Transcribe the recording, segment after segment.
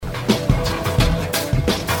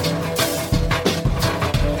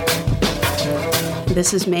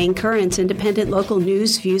This is Maine Currents, independent local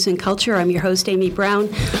news, views, and culture. I'm your host, Amy Brown.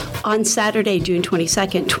 On Saturday, June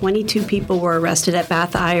 22nd, 22 people were arrested at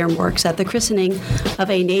Bath Iron Works at the christening of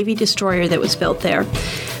a Navy destroyer that was built there.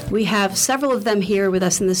 We have several of them here with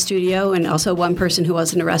us in the studio, and also one person who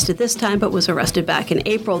wasn't arrested this time but was arrested back in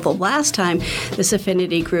April, the last time this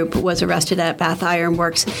affinity group was arrested at Bath Iron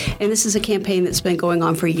Works. And this is a campaign that's been going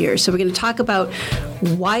on for years. So we're going to talk about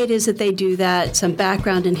why it is that they do that, some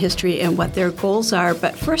background and history, and what their goals are.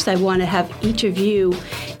 But first, I want to have each of you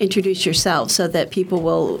introduce yourselves so that people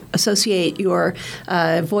will associate your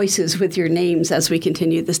voices with your names as we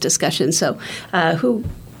continue this discussion. So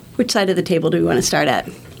which side of the table do we want to start at?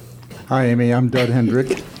 Hi, Amy. I'm Dud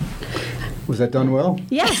Hendrick. Was that done well?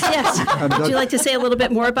 Yes. Would you like to say a little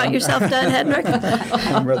bit more about yourself, Dud Hendrick?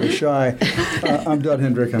 I'm rather shy. I'm Dud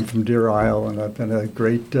Hendrick. I'm from Deer Isle, and I've been a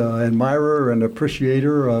great admirer and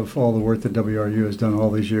appreciator of all the work that WRU has done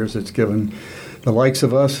all these years. It's given the likes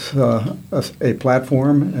of us a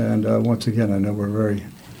platform, and once again, I know we're very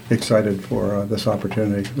excited for this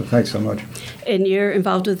opportunity. So thanks so much. And you're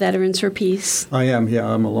involved with Veterans for Peace? I am, yeah.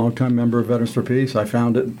 I'm a longtime member of Veterans for Peace. I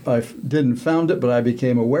didn't found it, but I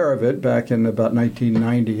became aware of it back in about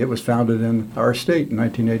 1990. It was founded in our state in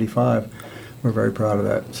 1985. We're very proud of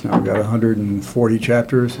that. It's now got 140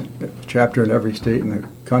 chapters, a chapter in every state in the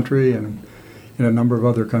country and in a number of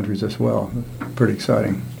other countries as well. Pretty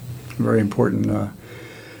exciting. A very important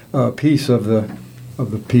piece of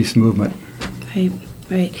the peace movement.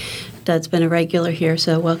 Right. Dud's been a regular here,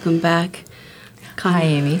 so welcome back. Hi,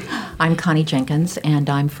 Amy. I'm Connie Jenkins, and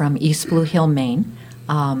I'm from East Blue Hill, Maine,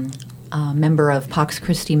 a member of Pax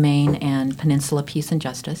Christi, Maine, and Peninsula Peace and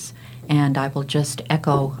Justice. And I will just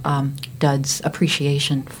echo Dud's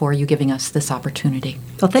appreciation for you giving us this opportunity.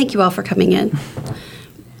 Well, thank you all for coming in.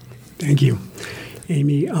 Thank you,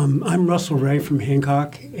 Amy. I'm Russell Ray from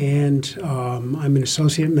Hancock, and I'm an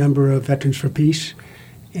associate member of Veterans for Peace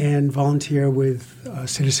and volunteer with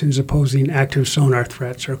Citizens Opposing Active Sonar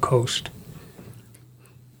Threats, or COAST.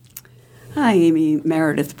 Hi, Amy.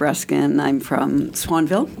 Meredith Bruskin. I'm from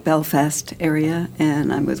Swanville, Belfast area,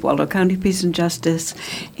 and I'm with Waldo County Peace and Justice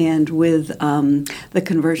and with the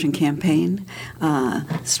Conversion Campaign,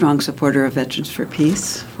 strong supporter of Veterans for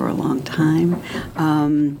Peace for a long time,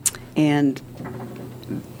 and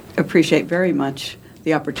appreciate very much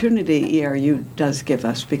the opportunity ERU does give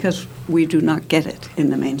us, because we do not get it in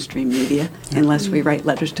the mainstream media unless we write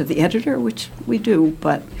letters to the editor, which we do,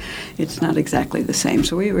 but it's not exactly the same.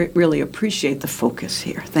 So we really appreciate the focus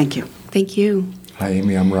here. Thank you. Thank you. Hi,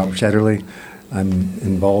 Amy. I'm Robert Shetterly. I'm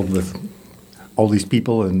involved with all these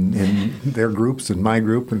people in their groups and my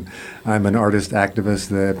group, and I'm an artist activist,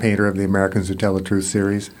 the painter of the Americans Who Tell the Truth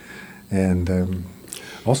series, and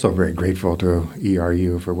also very grateful to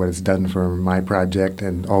ERU for what it's done for my project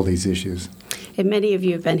and all these issues. And many of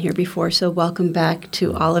you have been here before, so welcome back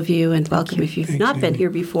to all of you, and welcome if you've not been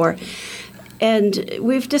here before. And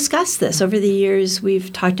we've discussed this over the years.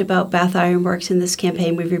 We've talked about Bath Iron Works in this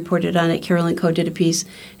campaign. We've reported on it. Carolyn Coe did a piece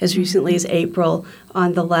as recently as April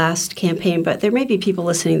on the last campaign. But there may be people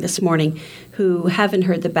listening this morning who haven't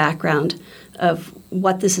heard the background of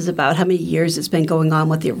what this is about, how many years it's been going on,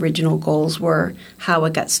 what the original goals were, how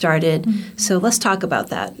it got started. Mm-hmm. So let's talk about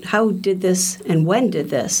that. How did this and when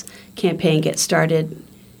did this campaign get started?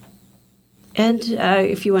 And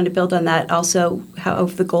if you want to build on that, also, how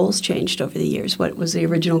have the goals changed over the years? What was the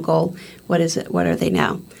original goal? What is it? What are they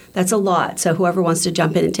now? That's a lot. So whoever wants to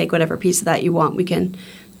jump in and take whatever piece of that you want, we can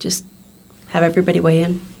just have everybody weigh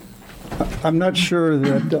in. I'm not sure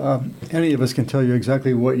that any of us can tell you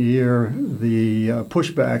exactly what year the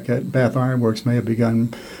pushback at Bath Iron Works may have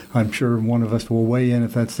begun. I'm sure one of us will weigh in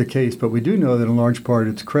if that's the case. But we do know that in large part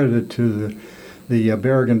it's credited to the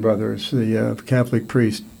Berrigan brothers, the Catholic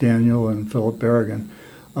priests, Daniel and Philip Berrigan,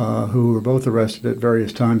 who were both arrested at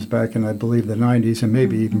various times back in, I believe, the 90s and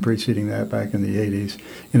maybe even preceding that back in the 80s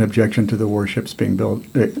in objection to the warships being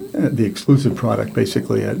built, the exclusive product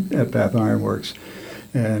basically at Bath Iron Works.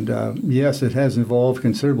 And yes, it has evolved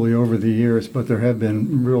considerably over the years, but there have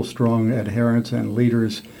been real strong adherents and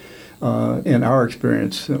leaders in our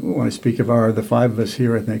experience. When I speak of the five of us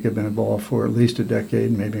here, I think have been involved for at least a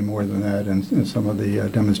decade, maybe more than that, in some of the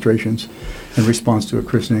demonstrations in response to a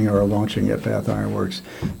christening or a launching at Bath Iron Works.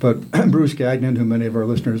 But Bruce Gagnon, who many of our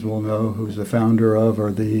listeners will know, who's the founder of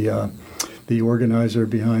or the organizer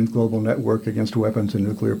behind Global Network Against Weapons and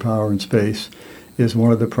Nuclear Power in Space, is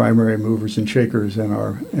one of the primary movers and shakers in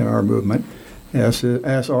our movement, as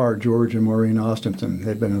are George and Maureen Ostenson.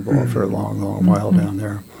 They've been involved for a long, long while down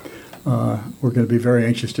there. We're going to be very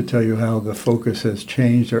anxious to tell you how the focus has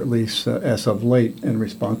changed, or at least as of late, in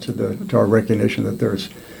response to our recognition that there's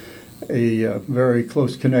a very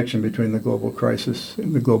close connection between the global crisis,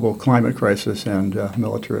 the global climate crisis, and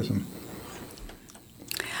militarism.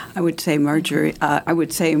 I would say Marjorie. I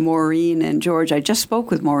would say Maureen and George. I just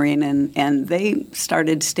spoke with Maureen, and they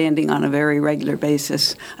started standing on a very regular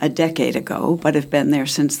basis a decade ago, but have been there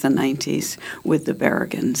since the 90s with the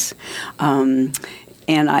Berrigans. And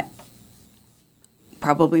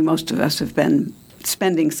probably most of us have been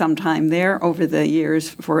spending some time there over the years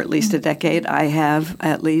for at least a decade. I have,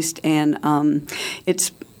 at least, and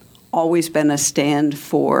it's always been a stand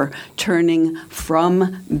for turning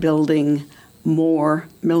from building more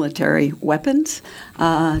military weapons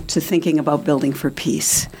to thinking about building for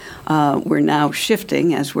peace. We're now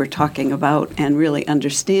shifting, as we're talking about, and really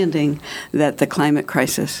understanding that the climate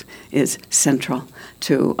crisis is central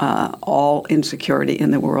to all insecurity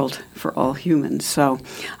in the world for all humans. So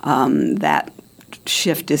that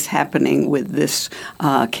shift is happening with this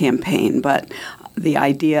campaign. But the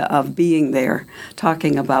idea of being there,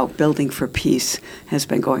 talking about building for peace, has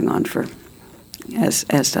been going on for, as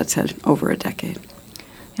Dud said, over a decade.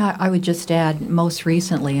 Yeah, I would just add, most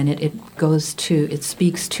recently, and it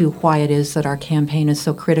speaks to why it is that our campaign is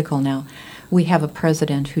so critical now. We have a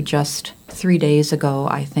president who just 3 days ago,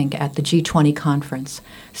 I think, at the G20 conference,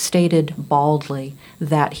 stated baldly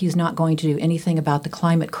that he's not going to do anything about the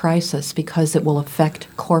climate crisis because it will affect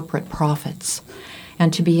corporate profits.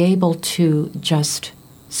 And to be able to just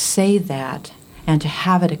say that and to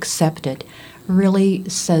have it accepted really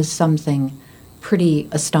says something pretty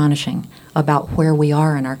astonishing about where we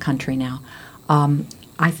are in our country now.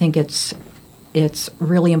 I think it's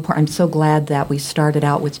really important. I'm so glad that we started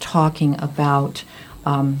out with talking about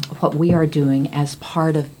what we are doing as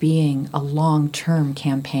part of being a long-term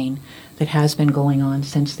campaign that has been going on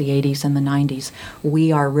since the 80s and the 90s.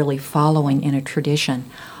 We are really following in a tradition.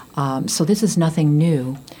 So this is nothing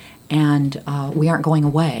new, and we aren't going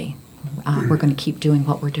away. We're going to keep doing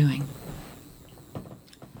what we're doing.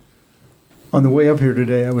 On the way up here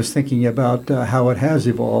today, I was thinking about how it has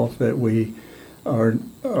evolved, that we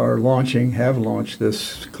have launched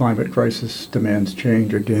this climate crisis demands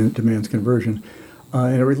change or demands conversion.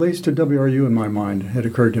 And it relates to WRU in my mind. It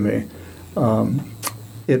occurred to me.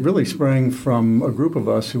 It really sprang from a group of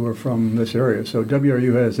us who are from this area. So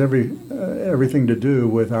WRU has everything to do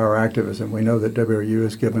with our activism. We know that WRU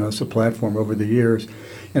has given us a platform over the years,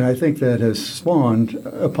 and I think that has spawned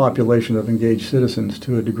a population of engaged citizens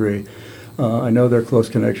to a degree. I know there are close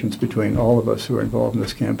connections between all of us who are involved in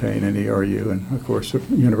this campaign and ERU, and of course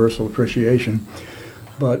universal appreciation.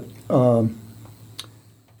 But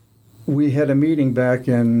we had a meeting back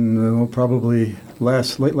in probably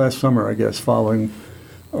late last summer, I guess, following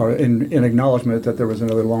or in acknowledgement that there was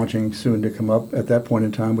another launching soon to come up. At that point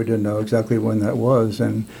in time, we didn't know exactly when that was.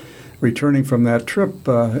 And returning from that trip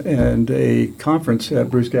and a conference at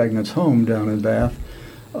Bruce Gagnon's home down in Bath,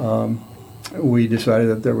 we decided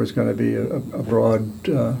that there was going to be a broad,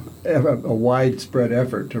 a widespread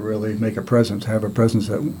effort to really make a presence, have a presence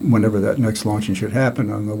that whenever that next launching should happen.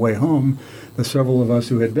 On the way home, the several of us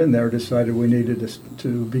who had been there decided we needed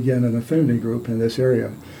to begin an affinity group in this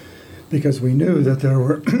area, because we knew that there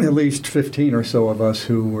were at least 15 or so of us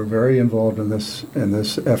who were very involved in this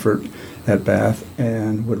effort at Bath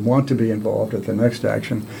and would want to be involved at the next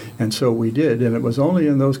action. And so we did, and it was only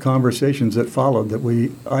in those conversations that followed that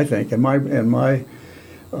we, I think, in my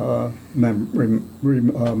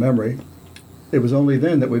memory, it was only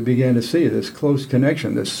then that we began to see this close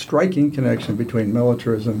connection, this striking connection between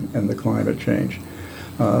militarism and the climate change.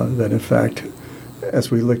 That in fact,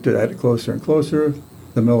 as we looked at it closer and closer,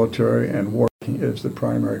 the military and war is the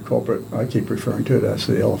primary culprit. I keep referring to it as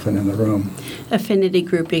the elephant in the room. Affinity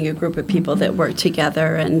group being a group of people that work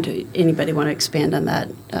together, and anybody want to expand on that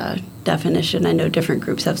definition? I know different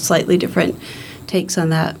groups have slightly different takes on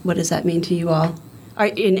that. What does that mean to you all?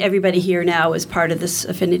 And everybody here now is part of this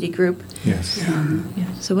affinity group? Yes.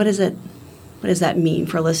 Yeah. So what does that mean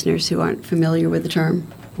for listeners who aren't familiar with the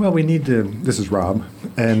term? Well, this is Rob,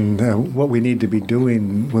 and what we need to be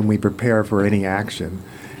doing when we prepare for any action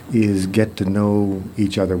is get to know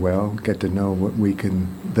each other well, get to know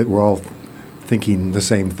that we're all thinking the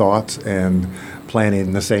same thoughts and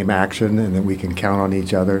planning the same action, and that we can count on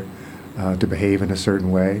each other to behave in a certain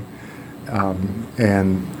way.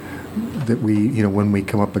 And that we, when we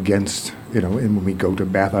come up against, and when we go to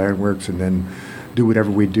Bath Iron Works and then do whatever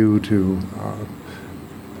we do to,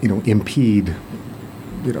 impede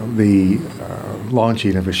the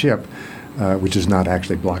launching of a ship, which is not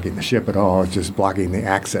actually blocking the ship at all. It's just blocking the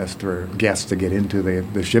access for guests to get into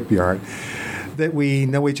the shipyard. That we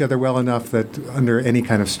know each other well enough that under any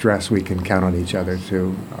kind of stress we can count on each other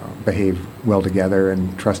to behave well together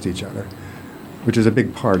and trust each other. which is a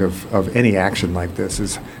big part of any action like this,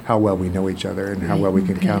 is how well we know each other and how well we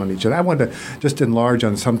can count on each other. I wanted to just enlarge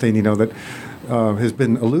on something, that has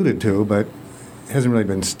been alluded to, but hasn't really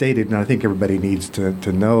been stated, and I think everybody needs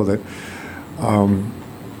to know that,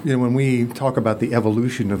 when we talk about the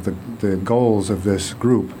evolution of the goals of this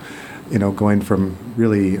group, going from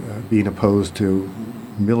really being opposed to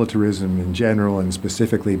militarism in general and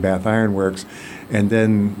specifically Bath Iron Works, and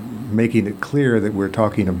then making it clear that we're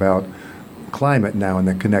talking about climate now and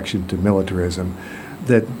the connection to militarism,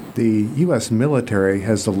 that the U.S. military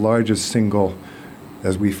has the largest single,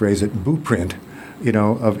 as we phrase it, blueprint,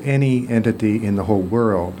 of any entity in the whole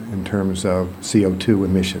world in terms of CO2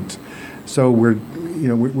 emissions. So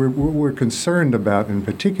we're concerned about, in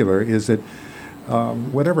particular, is that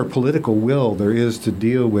whatever political will there is to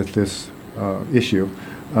deal with this issue,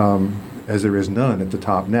 as there is none at the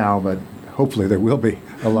top now, but hopefully there will be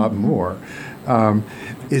a lot more,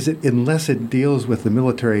 is that unless it deals with the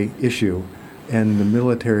military issue and the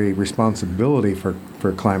military responsibility for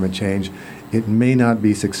climate change, it may not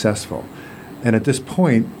be successful. And at this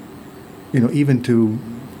point, even to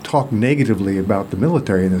talk negatively about the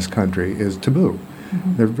military in this country is taboo.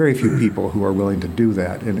 Mm-hmm. There are very few people who are willing to do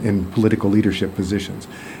that in political leadership positions.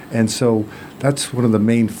 And so that's one of the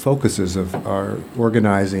main focuses of our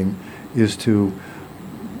organizing, is to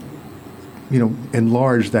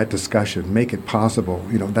enlarge that discussion, make it possible.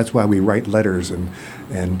 That's why we write letters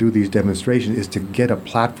and do these demonstrations, is to get a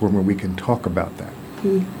platform where we can talk about that.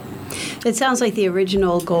 Mm-hmm. It sounds like the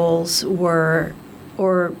original goals were,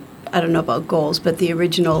 or I don't know about goals, but the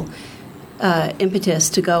original impetus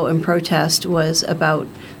to go and protest was about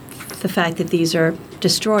the fact that these are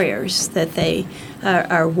destroyers, that they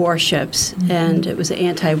are warships, mm-hmm. and it was an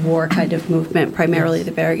anti-war kind of movement, primarily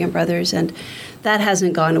the Berrigan brothers, and that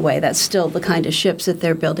hasn't gone away. That's still the kind of ships that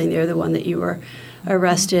they're building. They're the one that you were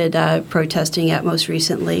arrested protesting at most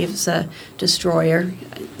recently. It was a destroyer,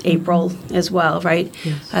 April as well, right?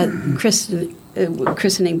 Yes.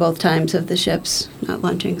 Christening both times of the ships, not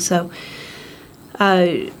launching. So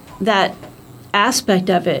that aspect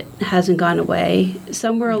of it hasn't gone away.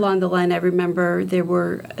 Somewhere along the line, I remember there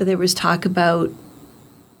was talk about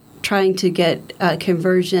trying to get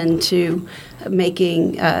conversion to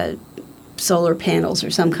making solar panels or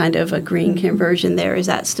some kind of a green conversion there. Is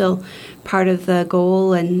that still part of the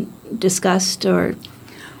goal and discussed, or?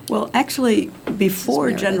 Well, actually,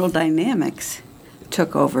 before General Dynamics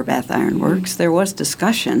took over Bath Iron Works, there was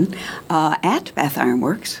discussion at Bath Iron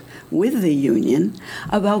Works with the union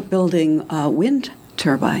about building wind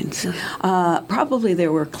turbines. Probably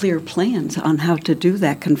there were clear plans on how to do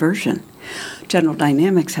that conversion. General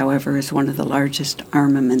Dynamics, however, is one of the largest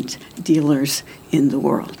armament dealers in the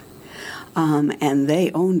world. And they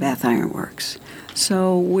own Bath Iron Works.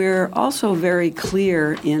 So we're also very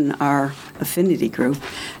clear in our affinity group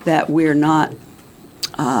that we're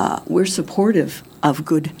supportive of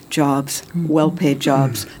good jobs, well-paid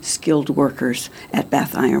jobs, skilled workers at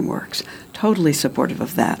Bath Iron Works. Totally supportive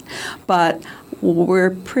of that. But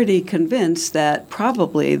we're pretty convinced that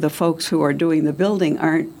probably the folks who are doing the building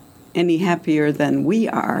aren't any happier than we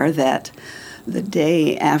are that the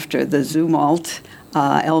day after the Zumwalt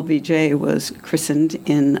LBJ was christened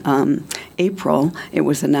in April, it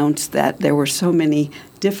was announced that there were so many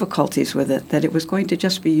difficulties with it that it was going to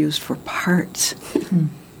just be used for parts.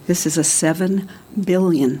 This is a $7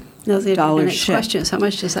 billion ship. Question is, how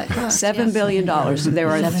much does that cost? $7 billion. There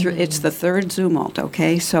are it's the third Zumwalt,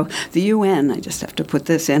 okay? So the UN, I just have to put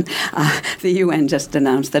this in, the UN just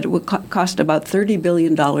announced that it would cost about $30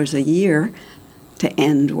 billion a year to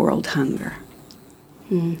end world hunger.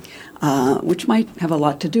 Which might have a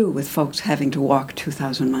lot to do with folks having to walk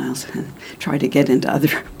 2,000 miles and try to get into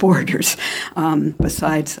other borders,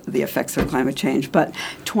 besides the effects of climate change. But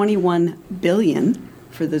 $21 billion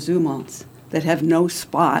for the Zumwalts that have no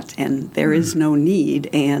spot, and there is no need,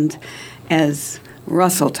 and as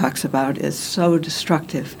Russell talks about, is so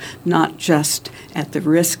destructive, not just at the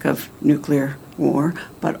risk of nuclear war,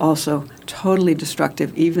 but also totally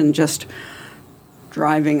destructive, even just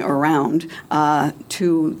driving around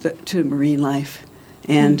to marine life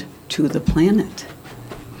and to the planet.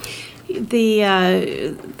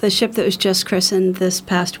 The ship that was just christened this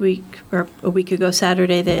past week, or a week ago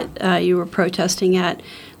Saturday, that you were protesting at,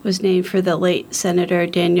 was named for the late Senator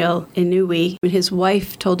Daniel Inouye. His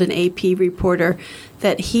wife told an AP reporter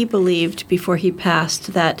that he believed before he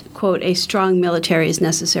passed that, quote, a strong military is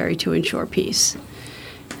necessary to ensure peace.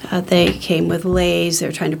 They came with leis. They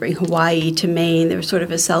were trying to bring Hawaii to Maine. There was sort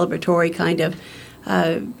of a celebratory kind of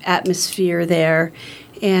atmosphere there.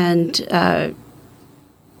 And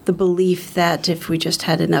the belief that if we just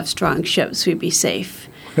had enough strong ships, we'd be safe.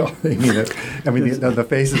 Well, the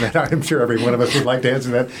face of that, I'm sure every one of us would like to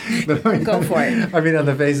answer that. But Go for it. I mean, on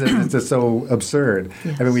the face of it, it's just so absurd.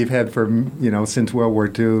 Yes. I mean, we've had since World War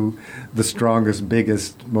II, the strongest,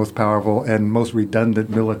 biggest, most powerful, and most redundant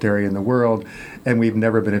military in the world, and we've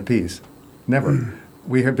never been at peace. Never.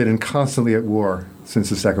 We have been constantly at war since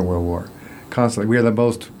the Second World War. Constantly. We are the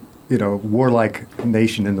most, warlike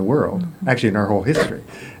nation in the world, actually in our whole history.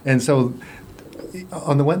 And so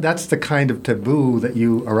on the one, that's the kind of taboo that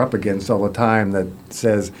you are up against all the time that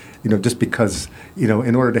says, just because,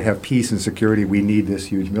 in order to have peace and security, we need this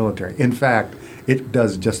huge military. In fact, it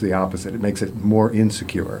does just the opposite. It makes it more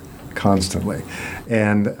insecure constantly.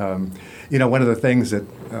 And, one of the things that,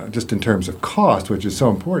 just in terms of cost, which is so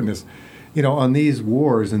important, is, on these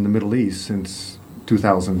wars in the Middle East since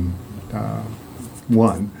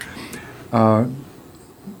 2001,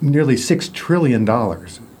 nearly $6 trillion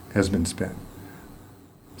has been spent.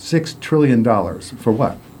 $6 trillion for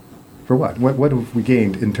what? For what? What have we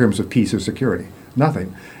gained in terms of peace or security?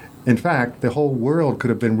 Nothing. In fact, the whole world could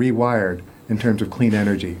have been rewired in terms of clean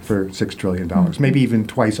energy for $6 trillion, maybe even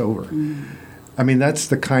twice over. I mean, that's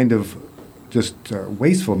the kind of just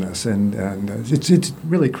wastefulness, and it's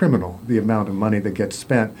really criminal, the amount of money that gets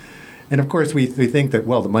spent. And of course, we think that,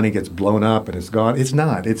 the money gets blown up and it's gone. It's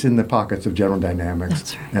not. It's in the pockets of General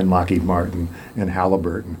Dynamics and Lockheed Martin and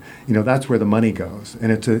Halliburton. That's where the money goes.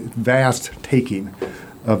 And it's a vast taking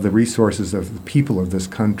of the resources of the people of this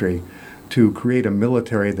country to create a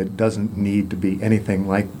military that doesn't need to be anything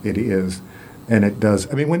like it is. And it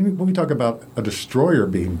does. I mean, when we talk about a destroyer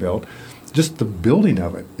being built, just the building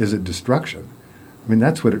of it is a destruction. I mean,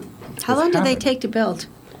 that's what it. How long did they take to build?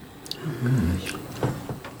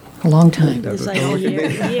 A long time. It's like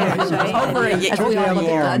years, right? Over a year. As we all look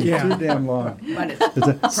at that. Too damn long. But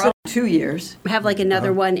it's probably 2 years. Have like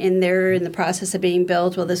another one in there in the process of being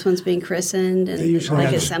built while this one's being christened, and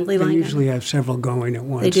like assembly line. They usually have several going at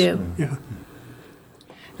once. They do. Yeah.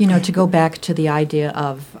 To go back to the idea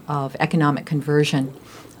of economic conversion,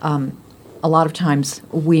 a lot of times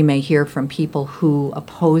we may hear from people who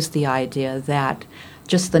oppose the idea that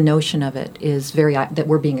just the notion of it is that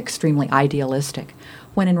we're being extremely idealistic,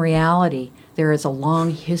 when in reality there is a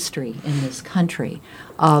long history in this country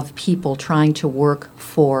of people trying to work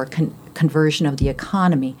for conversion of the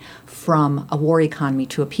economy from a war economy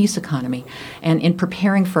to a peace economy. And in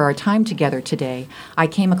preparing for our time together today, I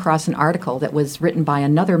came across an article that was written by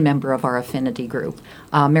another member of our affinity group,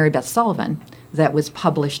 Mary Beth Sullivan, that was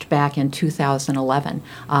published back in 2011.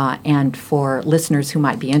 And for listeners who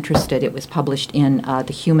might be interested, it was published in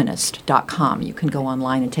thehumanist.com. You can go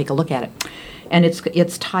online and take a look at it. And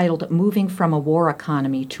it's titled Moving from a War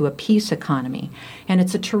Economy to a Peace Economy. And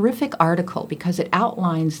it's a terrific article because it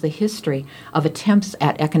outlines the history of attempts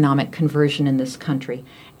at economic conversion in this country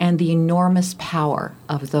and the enormous power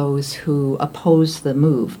of those who oppose the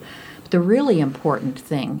move. The really important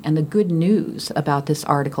thing, and the good news about this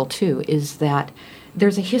article too, is that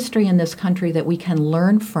there's a history in this country that we can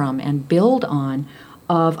learn from and build on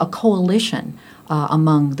of a coalition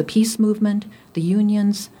among the peace movement, the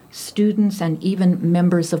unions, students, and even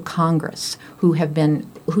members of Congress who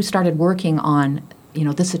started working on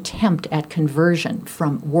this attempt at conversion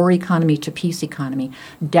from war economy to peace economy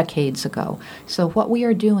decades ago. So what we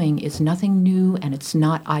are doing is nothing new, and it's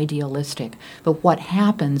not idealistic. But what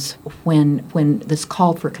happens when this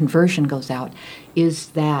call for conversion goes out is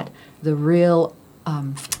that the real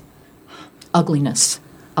ugliness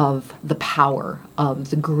of the power of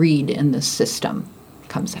the greed in this system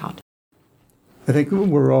comes out. I think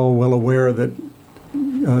we're all well aware that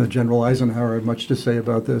General Eisenhower had much to say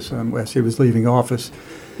about this as he was leaving office.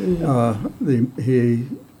 He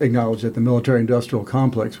acknowledged that the military-industrial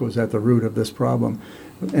complex was at the root of this problem.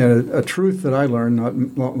 And a truth that I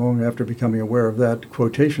learned not long after becoming aware of that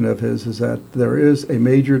quotation of his is that there is a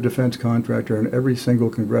major defense contractor in every single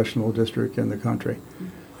congressional district in the country.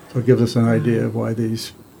 So it gives us an idea of why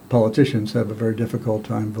these politicians have a very difficult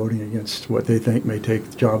time voting against what they think may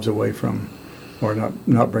take jobs away from or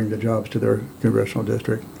not bring the jobs to their congressional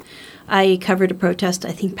district. I covered a protest,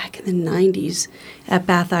 I think, back in the 90s at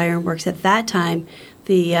Bath Iron Works. At that time,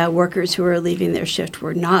 the workers who were leaving their shift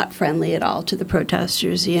were not friendly at all to the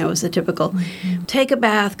protesters. It was the typical take a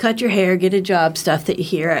bath, cut your hair, get a job stuff that you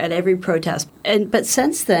hear at every protest. But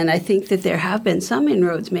since then, I think that there have been some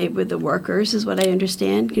inroads made with the workers, is what I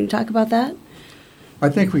understand. Can you talk about that? I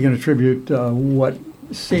think we can attribute what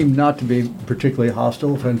seem not to be particularly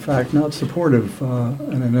hostile, in fact, not supportive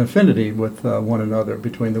and an affinity with one another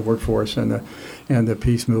between the workforce and the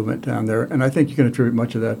peace movement down there. And I think you can attribute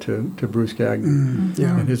much of that to Bruce Gagnon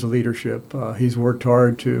and his leadership. He's worked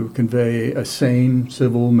hard to convey a sane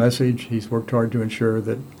civil message. He's worked hard to ensure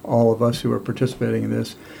that all of us who are participating in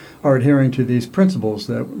this are adhering to these principles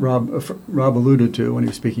that Rob alluded to when he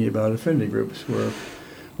was speaking about affinity groups.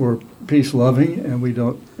 We're peace-loving, and we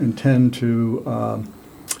don't intend to.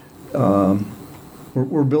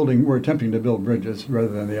 We're attempting to build bridges rather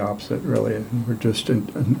than the opposite, really. We're just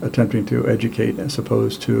attempting to educate as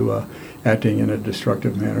opposed to acting in a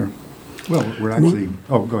destructive manner. Well, we're actually.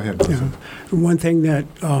 Oh, go ahead. Yeah. One thing that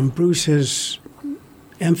Bruce has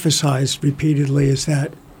emphasized repeatedly is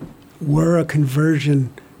that were a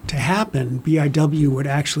conversion to happen, BIW would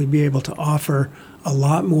actually be able to offer a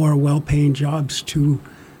lot more well-paying jobs to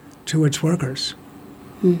its workers.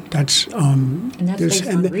 That's and that's based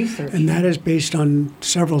on research. And that is based on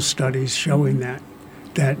several studies showing that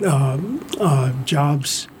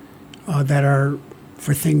jobs that are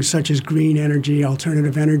for things such as green energy,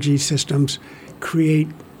 alternative energy systems, create,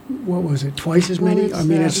 what was it, twice as many?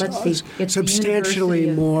 It's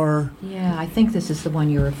substantially more. Yeah, I think this is the one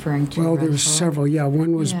you're referring to. Well, there was several. Yeah,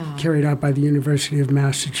 one was carried out by the University of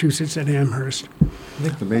Massachusetts at Amherst. I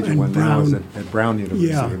think the major one now is at Brown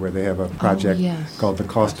University, where they have a project called The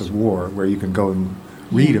Cost of War, where you can go and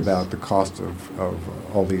read about the cost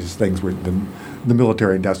of all these things, with the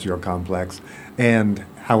military-industrial complex, and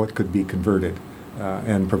how it could be converted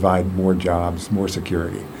and provide more jobs, more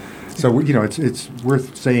security. So, it's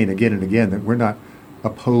worth saying again and again that we're not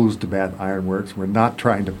opposed to Bath Iron Works. We're not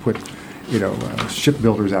trying to put,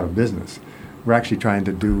 shipbuilders out of business. We're actually trying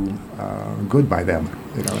to do good by them,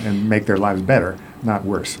 and make their lives better, not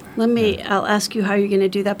worse. I'll ask you how you're going to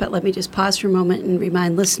do that, but let me just pause for a moment and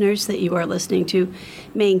remind listeners that you are listening to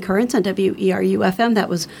Maine Currents on WERU-FM. That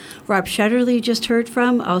was Rob Shetterly you just heard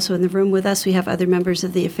from. Also in the room with us, we have other members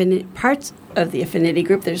of the parts of the affinity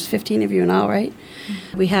group. There's 15 of you in all, right?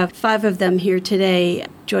 Mm-hmm. We have 5 of them here today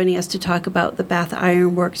joining us to talk about the Bath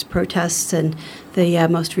Iron Works protests and the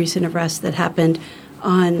most recent arrest that happened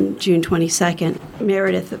on June 22nd.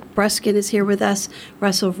 Meredith Bruskin is here with us,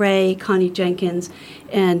 Russell Ray, Connie Jenkins,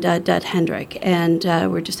 and Dud Hendrick. And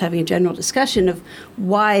we're just having a general discussion of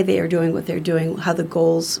why they are doing what they're doing, what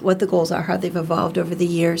the goals are, how they've evolved over the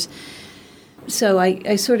years. So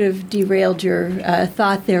I sort of derailed your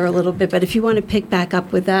thought there a little bit, but if you want to pick back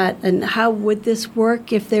up with that, and how would this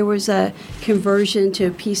work if there was a conversion to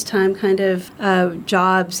peacetime kind of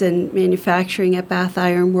jobs and manufacturing at Bath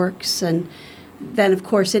Iron Works? And then, of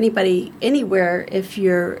course, anybody, anywhere, if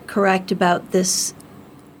you're correct about this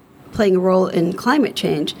playing a role in climate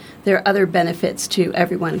change, there are other benefits to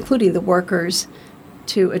everyone, including the workers,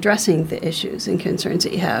 to addressing the issues and concerns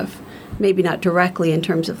that you have. Maybe not directly in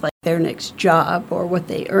terms of like their next job or what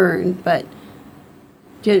they earn, but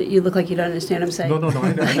you look like you don't understand what I'm saying. No, I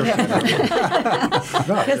understand.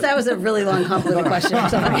 Because that was a really long, convoluted question. I'm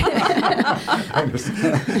sorry. I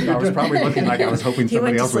was probably looking like I was hoping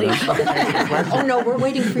somebody else would answer the question. Oh, no, we're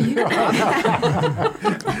waiting for you. No,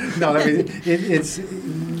 I mean, it's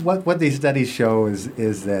what these studies show is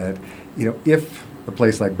that, if a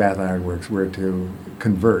place like Bath Iron Works were to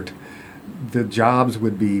convert, the jobs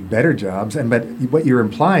would be better jobs, but what you're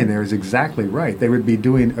implying there is exactly right. They would be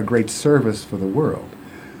doing a great service for the world.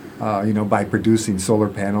 By producing solar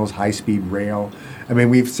panels, high-speed rail. I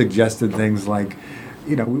mean, we've suggested things like,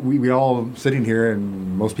 we all sitting here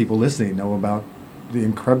and most people listening know about the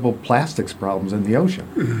incredible plastics problems in the ocean.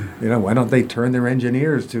 Why don't they turn their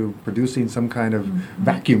engineers to producing some kind of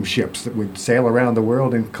vacuum ships that would sail around the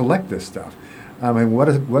world and collect this stuff? I mean,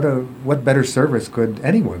 what better service could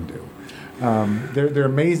anyone do? There are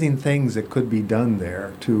amazing things that could be done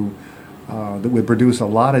there that would produce a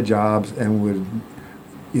lot of jobs and would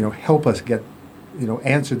help us get,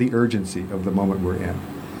 answer the urgency of the moment we're in.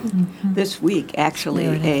 Mm-hmm. This week, actually,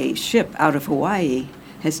 a ship out of Hawaii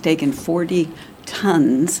has taken 40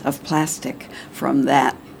 tons of plastic from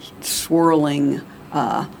that swirling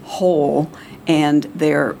hole, and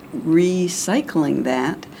they're recycling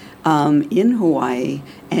that in Hawaii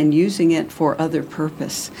and using it for other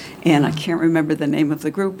purpose. And I can't remember the name of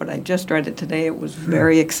the group, but I just read it today. It was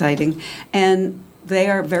very exciting. And they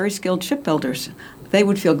are very skilled shipbuilders. They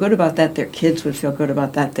would feel good about that. Their kids would feel good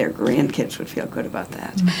about that. Their grandkids would feel good about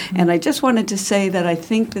that. Mm-hmm. And I just wanted to say that I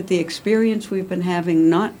think that the experience we've been having,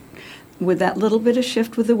 not with that little bit of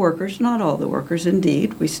shift with the workers, not all the workers,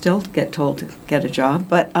 indeed, we still get told to get a job,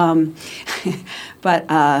 but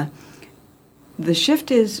the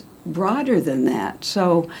shift is broader than that.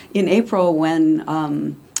 So in April, when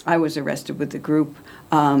I was arrested with the group,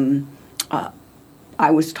 I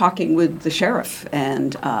was talking with the sheriff,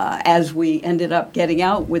 and as we ended up getting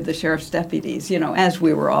out with the sheriff's deputies, as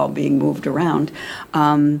we were all being moved around,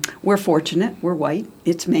 we're fortunate. We're white.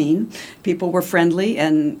 It's Maine. People were friendly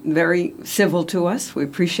and very civil to us. We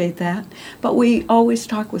appreciate that. But we always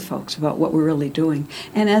talk with folks about what we're really doing.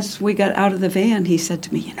 And as we got out of the van, he said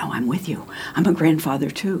to me, I'm with you. I'm a grandfather,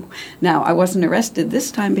 too. Now, I wasn't arrested this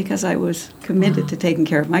time because I was committed to taking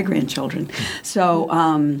care of my grandchildren.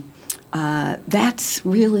 So that's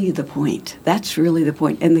really the point. That's really the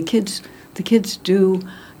point. And the kids do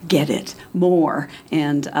get it more.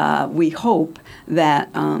 And we hope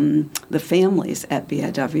that the families at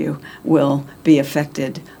BIW will be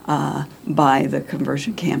affected by the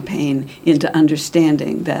conversion campaign into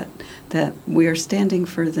understanding that we are standing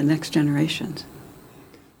for the next generations.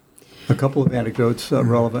 A couple of anecdotes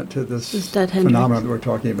relevant to this phenomenon that we're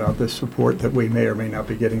talking about, this support that we may or may not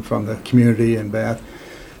be getting from the community in Bath.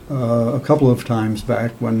 A couple of times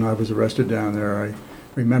back when I was arrested down there, I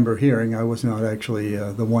remember hearing, I was not actually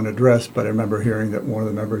the one addressed, but I remember hearing that one of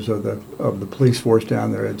the members of the police force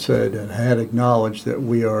down there had said and had acknowledged that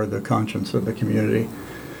we are the conscience of the community.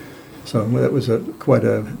 So that was quite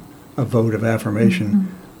a vote of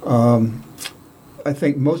affirmation. I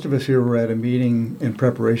think most of us here were at a meeting in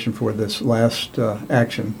preparation for this last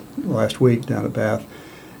action last week down at Bath,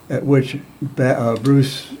 at which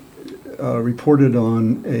Bruce reported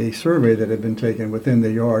on a survey that had been taken within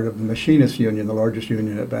the yard of the Machinists Union, the largest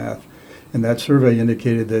union at Bath. And that survey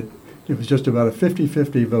indicated that it was just about a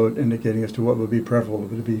 50-50 vote indicating as to what would be preferable,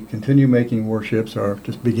 to be continue making warships or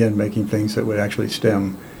just begin making things that would actually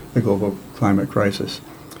stem the global climate crisis.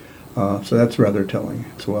 So that's rather telling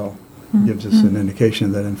as well. It gives us an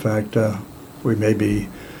indication that, in fact, we may be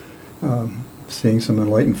seeing some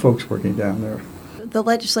enlightened folks working down there. The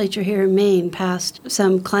legislature here in Maine passed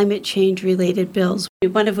some climate change-related bills,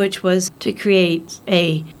 one of which was to create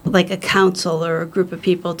a council or a group of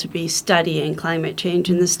people to be studying climate change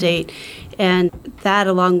in the state. And that,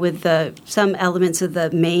 along with some elements of the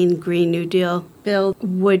Maine Green New Deal bill,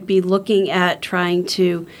 would be looking at trying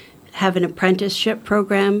to have an apprenticeship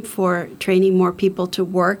program for training more people to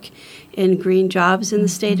work in green jobs in the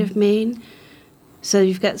state of Maine. So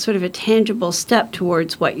you've got sort of a tangible step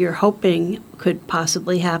towards what you're hoping could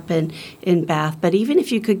possibly happen in Bath. But even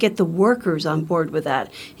if you could get the workers on board with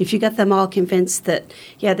that, if you got them all convinced that,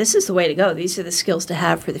 yeah, this is the way to go, these are the skills to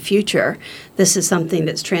have for the future, this is something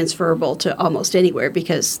that's transferable to almost anywhere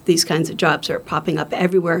because these kinds of jobs are popping up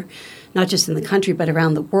everywhere, not just in the country, but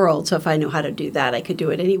around the world. So if I know how to do that, I could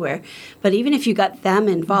do it anywhere. But even if you got them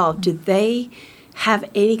involved, do they have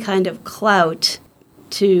any kind of clout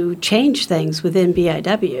to change things within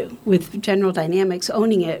BIW, with General Dynamics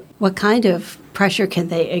owning it? What kind of pressure can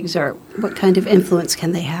they exert? What kind of influence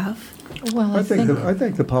can they have? Well, I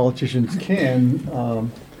think the politicians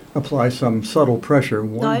can apply some subtle pressure.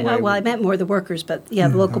 I meant more the workers, but the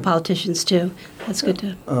local politicians too. That's good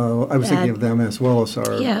to I was thinking add. of them as well as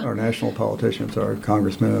our national politicians, our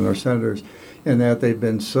congressmen and our senators, in that they've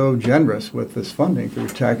been so generous with this funding through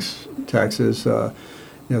taxes.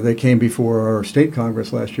 They came before our state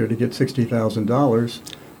Congress last year to get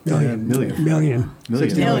 $60,000. Million.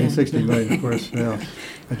 60 million, of course. Yeah.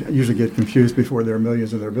 I usually get confused before there are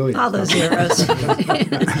millions and there are billions. All those zeros.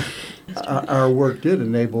 Our work did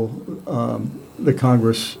enable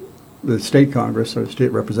the state Congress, or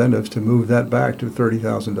state representatives, to move that back to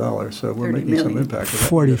 $30,000. So we're making some impact. It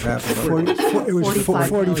was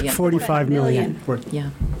 45 million.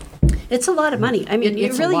 Yeah. It's a lot of money. I mean,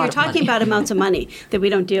 you're talking about amounts of money that we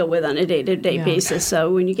don't deal with on a day-to-day basis.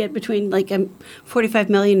 So when you get between 45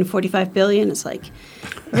 million and 45 billion, it's like,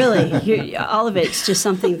 really, all of it's just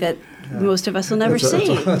something that most of us will never see.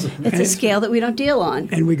 It's a scale that we don't deal on.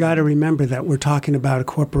 And we got to remember that we're talking about a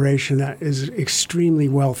corporation that is extremely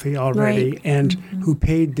wealthy already, right. And who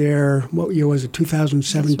paid their, what year was it,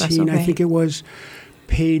 2017, I think it was,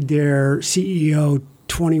 paid their CEO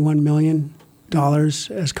 $21 million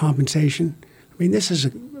as compensation. I mean, this is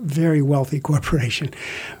a very wealthy corporation.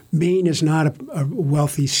 Maine is not a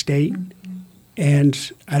wealthy state,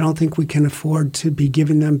 and I don't think we can afford to be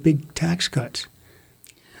giving them big tax cuts.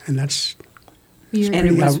 And that's...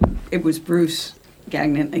 And it was Bruce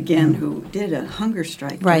Gagnon, again, who did a hunger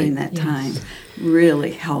strike during that time,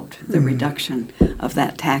 really helped the reduction of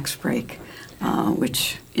that tax break,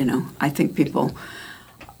 which, I think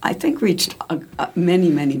reached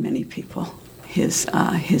many people. His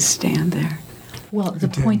stand there. Well, the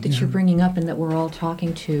point that you're bringing up and that we're all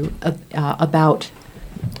talking to about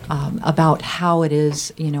how it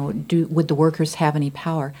is, would the workers have any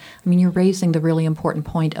power? I mean, you're raising the really important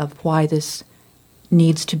point of why this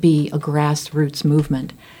needs to be a grassroots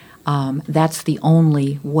movement. That's the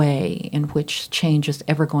only way in which change is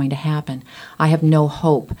ever going to happen. I have no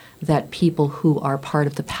hope that people who are part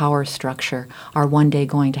of the power structure are one day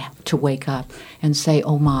going to wake up and say,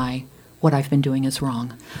 "Oh my, what I've been doing is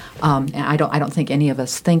wrong." And I don't think any of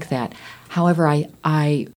us think that. However,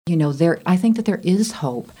 I think that there is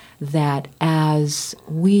hope that as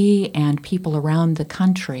we and people around the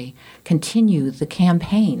country continue the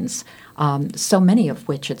campaigns, so many of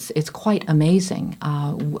which it's quite amazing,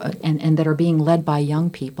 and that are being led by young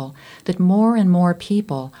people, that more and more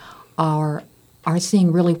people are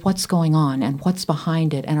seeing really what's going on and what's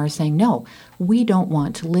behind it, and are saying, no, we don't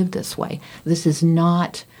want to live this way. This is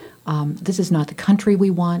not the country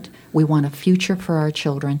we want. We want a future for our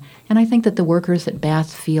children. And I think that the workers at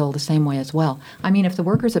Bath feel the same way as well. I mean, if the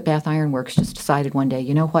workers at Bath Iron Works just decided one day,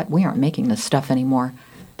 you know what, we aren't making this stuff anymore,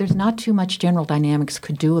 there's not too much General Dynamics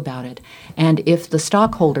could do about it. And if the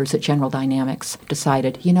stockholders at General Dynamics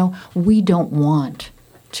decided, you know, we don't want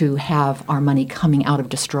to have our money coming out of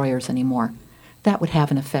destroyers anymore, that would have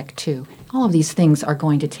an effect too. All of these things are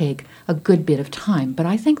going to take a good bit of time, but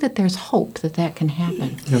I think that there's hope that can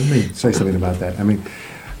happen. Yeah, let me say something about that. I mean,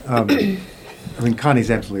 Connie's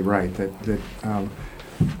absolutely right that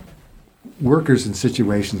workers in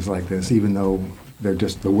situations like this, even though they're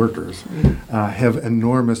just the workers, have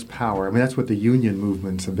enormous power. I mean, that's what the union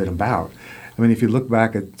movements have been about. I mean, if you look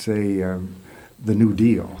back at, say, the New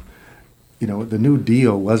Deal, you know, the New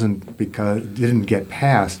Deal didn't get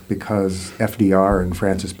passed because FDR and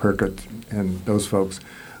Francis Perkins and those folks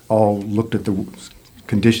all looked at the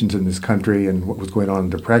conditions in this country and what was going on in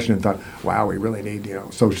depression and thought, wow, we really need,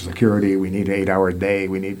 Social Security, we need an 8-hour day,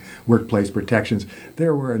 we need workplace protections.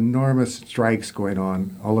 There were enormous strikes going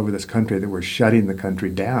on all over this country that were shutting the country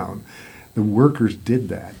down. The workers did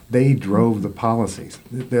that. They drove the policies.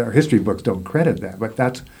 Our history books don't credit that, but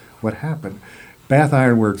that's what happened. Bath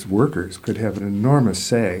Iron Works workers could have an enormous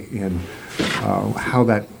say in how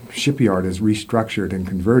that shipyard is restructured and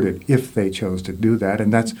converted if they chose to do that.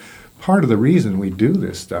 And that's part of the reason we do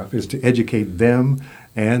this stuff, is to educate them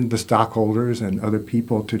and the stockholders and other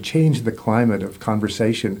people to change the climate of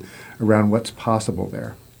conversation around what's possible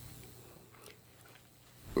there.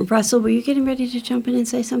 Russell, were you getting ready to jump in and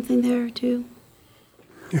say something there too?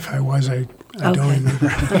 If I was, I don't remember.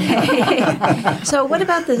 So what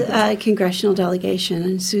about the congressional delegation?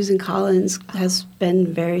 And Susan Collins has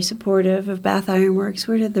been very supportive of Bath Iron Works.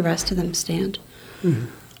 Where did the rest of them stand?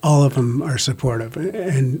 All of them are supportive,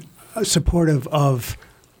 and supportive of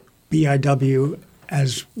BIW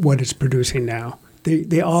as what it's producing now.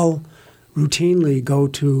 They all routinely go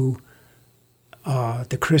to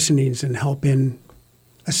the christenings and help in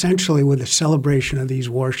essentially with a celebration of these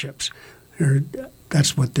warships.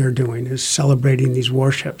 That's what they're doing, is celebrating these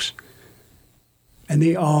warships. And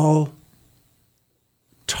they all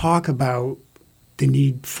talk about the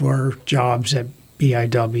need for jobs at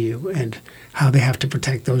BIW and how they have to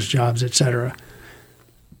protect those jobs, et cetera.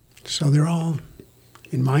 So they're all,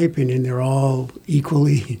 in my opinion, they're all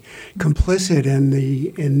equally complicit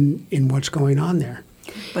in what's going on there.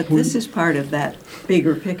 But this is part of that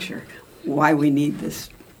bigger picture, why we need this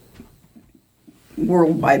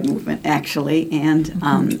worldwide movement, actually, and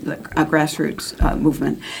the grassroots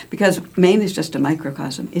movement, because Maine is just a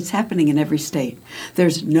microcosm. It's happening in every state.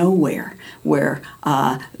 There's nowhere where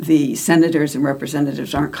the senators and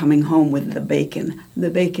representatives aren't coming home with the bacon.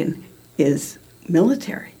 The bacon is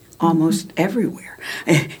military. Almost everywhere.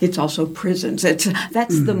 It's also prisons. That's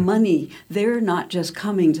the money. They're not just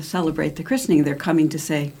coming to celebrate the christening. They're coming to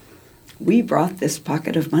say, we brought this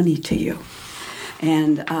pocket of money to you.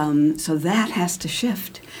 And so that has to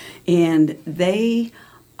shift. And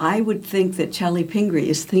I would think that Chellie Pingree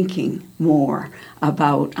is thinking more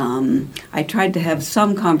about, I tried to have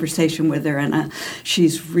some conversation with her, and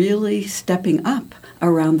she's really stepping up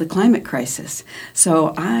around the climate crisis.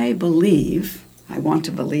 So I want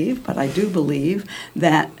to believe, but I do believe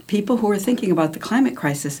that people who are thinking about the climate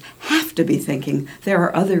crisis have to be thinking there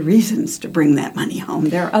are other reasons to bring that money home.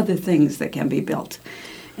 There are other things that can be built.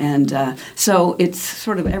 And so it's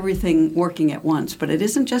sort of everything working at once. But it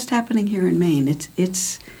isn't just happening here in Maine.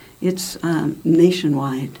 It's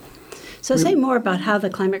nationwide. So say more about how the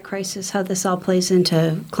climate crisis, how this all plays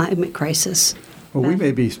into climate crisis. Well, we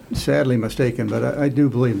may be sadly mistaken, but I do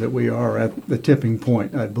believe that we are at the tipping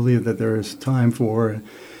point. I believe that there is time for,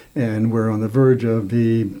 and we're on the verge of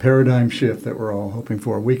the paradigm shift that we're all hoping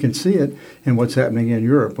for. We can see it in what's happening in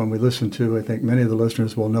Europe. When we listen to, I think many of the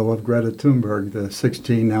listeners will know of Greta Thunberg, the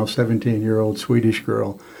 16, now 17-year-old Swedish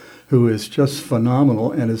girl, who is just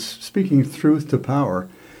phenomenal and is speaking truth to power.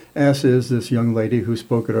 as is this young lady who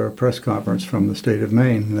spoke at our press conference from the state of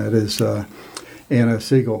Maine. That is Anna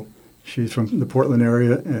Siegel. She's from the Portland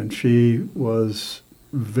area, and she was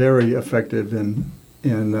very effective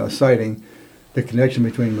in citing the connection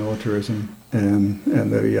between militarism and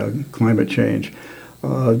the climate change.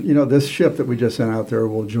 This ship that we just sent out there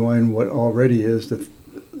will join what already is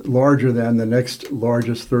larger than the next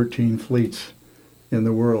largest 13 fleets in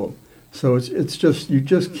the world. So it's just, you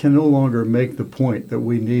just can no longer make the point that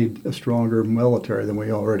we need a stronger military than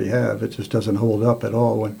we already have. It just doesn't hold up at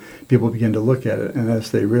all when people begin to look at it, and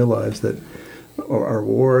as they realize that our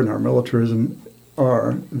war and our militarism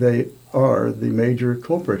are the major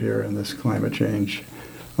culprit here in this climate change.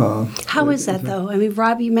 How is that, though? I mean,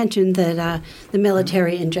 Rob, you mentioned that the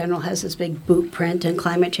military in general has this big boot print in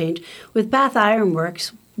climate change. With Bath Iron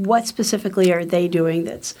Works, what specifically are they doing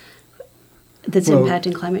that's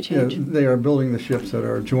impacting climate change? Yeah, they are building the ships that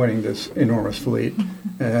are joining this enormous fleet.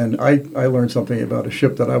 And I learned something about a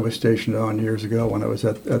ship that I was stationed on years ago when I was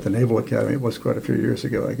at the Naval Academy. It was quite a few years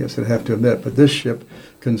ago, I guess I'd have to admit. But this ship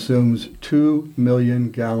consumes 2 million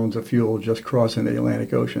gallons of fuel just crossing the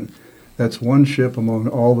Atlantic Ocean. That's one ship among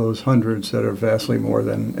all those hundreds that are vastly more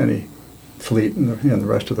than any fleet in the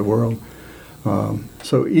rest of the world.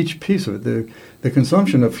 So each piece of it, the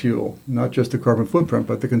consumption of fuel, not just the carbon footprint,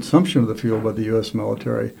 but the consumption of the fuel by the U.S.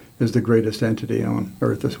 military is the greatest entity on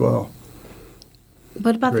Earth as well.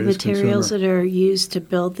 What about the materials that are used to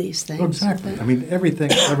build these things? Oh, exactly. I mean,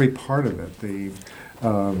 every part of it,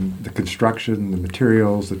 the construction, the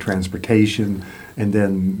materials, the transportation, and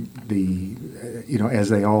then as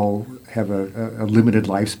they all have a limited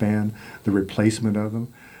lifespan, the replacement of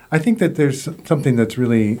them. I think that there's something that's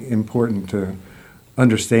really important to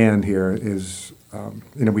understand here is,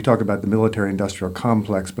 we talk about the military-industrial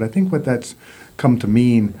complex, but I think what that's come to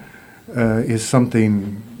mean is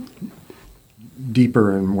something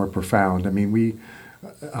deeper and more profound. I mean,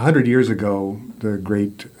 100 years ago, the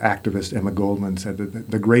great activist Emma Goldman said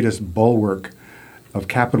that the greatest bulwark of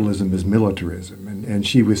capitalism is militarism, and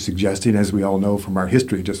she was suggesting, as we all know from our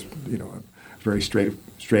history, just a very straight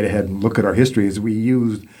ahead look at our history, is we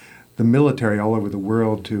used the military all over the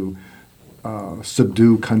world to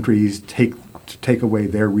subdue countries, to take away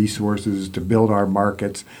their resources, to build our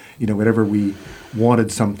markets. Whenever we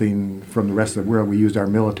wanted something from the rest of the world, we used our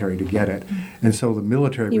military to get it. And so the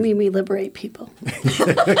military... You mean we liberate people?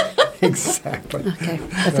 Exactly. Okay,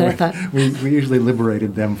 that's what I thought. We usually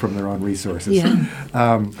liberated them from their own resources. Yeah.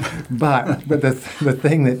 But the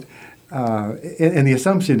thing that... and the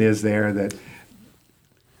assumption is there that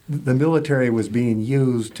the military was being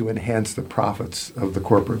used to enhance the profits of the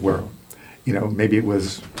corporate world. Maybe it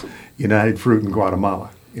was United Fruit in Guatemala,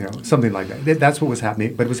 something like that. That's what was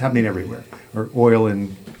happening, but it was happening everywhere, or oil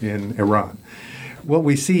in Iran. What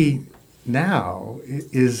we see now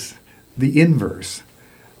is the inverse,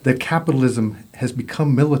 that capitalism has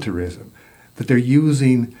become militarism, that they're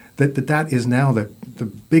using, that is now the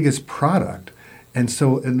biggest product. And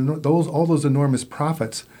so all those enormous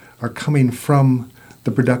profits are coming from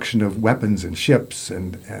the production of weapons and ships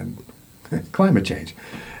and climate change.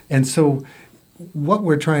 And so what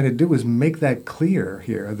we're trying to do is make that clear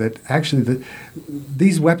here, that actually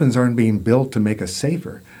these weapons aren't being built to make us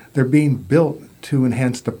safer. They're being built to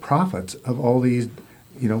enhance the profits of all these,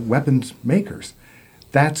 weapons makers.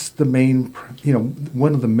 That's the main,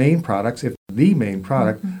 one of the main products, if the main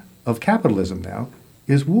product of capitalism now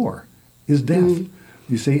is war, is death.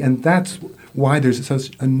 You see, and that's why there's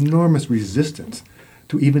such enormous resistance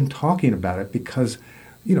to even talking about it, because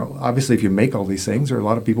obviously if you make all these things, there are a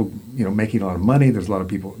lot of people, making a lot of money. There's a lot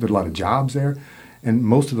of jobs there. And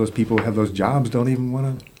most of those people who have those jobs don't even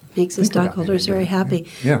want to. Makes the stockholders very happy.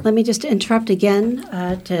 Yeah. Let me just interrupt again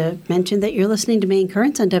to mention that you're listening to Maine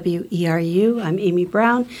Currents on WERU. I'm Amy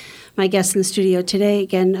Brown. My guest in the studio today,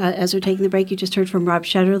 again, as we're taking the break, you just heard from Rob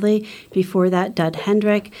Shetterly. Before that, Dud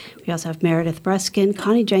Hendrick. We also have Meredith Breskin,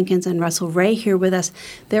 Connie Jenkins, and Russell Ray here with us.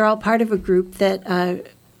 They're all part of a group that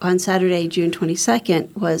on Saturday, June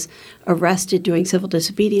 22nd, was arrested doing civil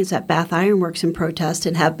disobedience at Bath Iron Works in protest,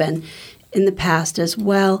 and have been in the past as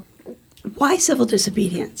well. Why civil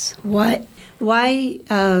disobedience? Why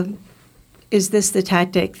is this the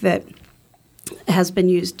tactic that has been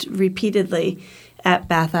used repeatedly at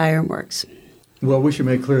Bath Iron Works? Well, we should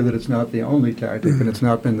make clear that it's not the only tactic, and it's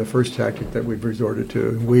not been the first tactic that we've resorted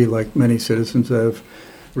to. We, like many citizens, have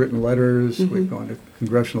written letters. We've gone to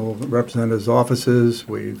congressional representatives' offices.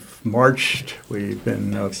 We've marched. We've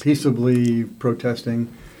been peaceably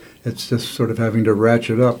protesting. It's just sort of having to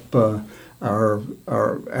ratchet up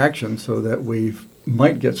our action so that we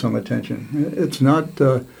might get some attention. It's not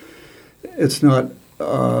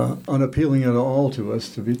unappealing at all to us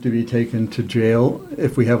to be taken to jail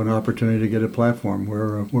if we have an opportunity to get a platform.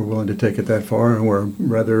 We're willing to take it that far, and we're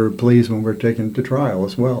rather pleased when we're taken to trial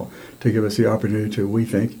as well, to give us the opportunity to, we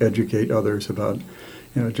think, educate others about,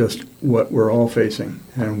 just what we're all facing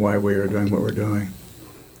and why we are doing what we're doing.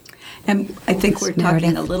 And I think we're Yes, talking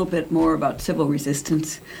Meredith. a little bit more about civil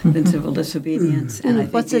resistance than civil disobedience. And I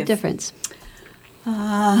think What's the difference?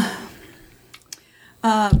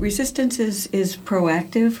 Resistance is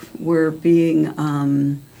proactive. We're being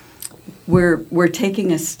we're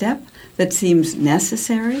taking a step that seems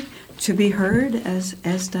necessary to be heard,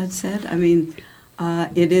 as Dud said. I mean,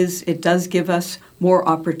 it does give us more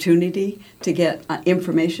opportunity to get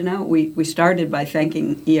information out. We started by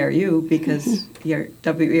thanking ERU because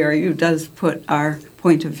WERU does put our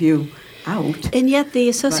point of view out. And yet the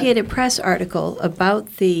Associated Press article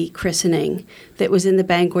about the christening that was in the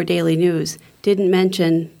Bangor Daily News didn't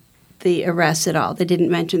mention the arrests at all. They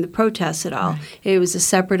didn't mention the protests at all. Right. It was a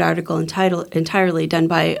separate article entirely done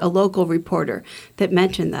by a local reporter that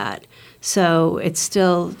mentioned that. So it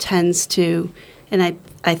still tends to, and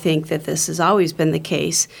I think that this has always been the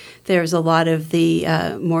case, there's a lot of the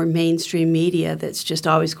more mainstream media that's just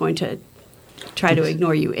always going to try to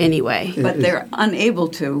ignore you anyway. But they're unable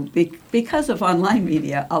to because of online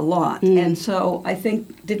media a lot. And so I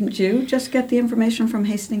think, didn't you just get the information from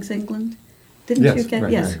Hastings, England? Didn't you get?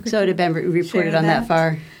 Right, yes. right. So it had been reported on that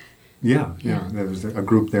far. Yeah. There was a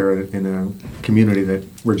group there in a community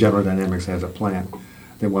where General Dynamics has a plant.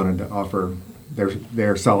 They wanted to offer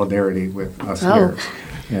their solidarity with us here,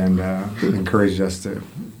 and encouraged us to,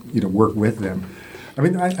 work with them. I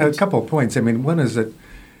mean, a couple of points. I mean, one is that,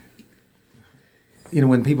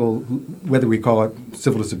 when people, whether we call it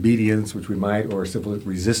civil disobedience, which we might, or civil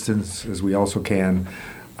resistance, as we also can,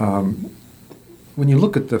 when you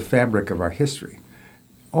look at the fabric of our history,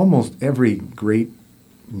 almost every great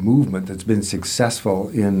movement that's been successful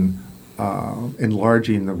in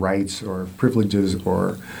enlarging the rights or privileges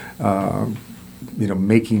or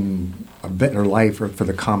making a better life for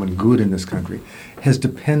the common good in this country has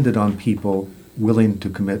depended on people willing to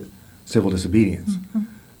commit civil disobedience. Mm-hmm.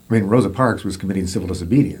 I mean, Rosa Parks was committing civil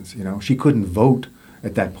disobedience. She couldn't vote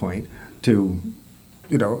at that point to,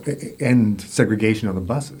 end segregation on the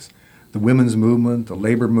buses. The women's movement, the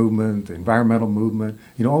labor movement, the environmental movement,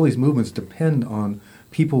 all these movements depend on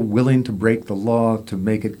people willing to break the law to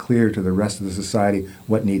make it clear to the rest of the society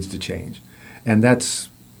what needs to change. And that's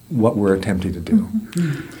what we're attempting to do.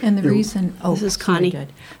 Mm-hmm. And the reason... this is Connie.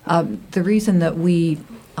 The reason that we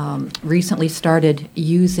recently started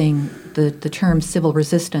using the term civil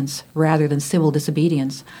resistance rather than civil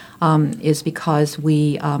disobedience is because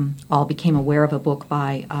we all became aware of a book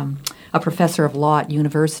by a professor of law at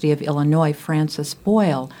University of Illinois, Francis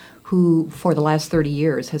Boyle, who for the last 30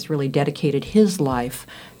 years has really dedicated his life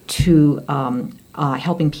to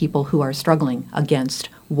helping people who are struggling against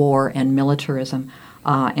war and militarism,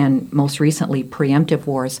 and most recently preemptive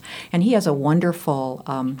wars. And he has a wonderful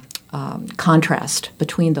contrast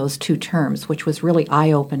between those two terms, which was really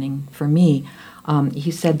eye-opening for me.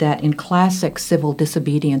 He said that in classic civil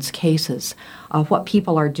disobedience cases, what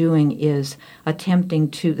people are doing is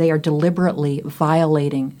they are deliberately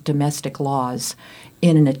violating domestic laws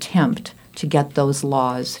in an attempt to get those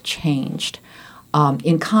laws changed.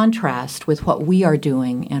 In contrast with what we are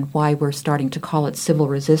doing and why we're starting to call it civil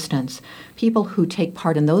resistance, people who take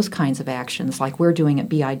part in those kinds of actions, like we're doing at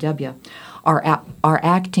BIW, are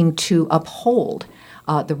acting to uphold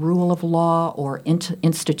the rule of law or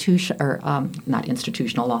international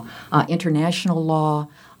law,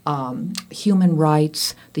 human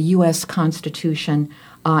rights, the U.S. Constitution,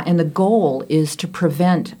 and the goal is to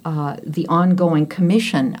prevent the ongoing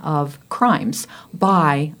commission of crimes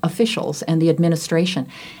by officials and the administration.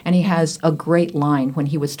 And he has a great line when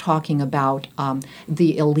he was talking about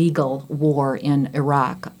the illegal war in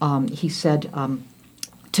Iraq. He said,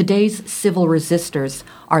 "Today's civil resistors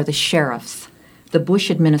are the sheriffs. The Bush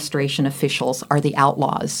administration officials are the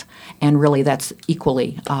outlaws." And really that's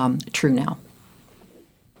equally true now.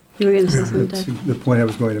 You were going to say something, That's Doug? the point I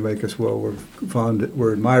was going to make as well. We're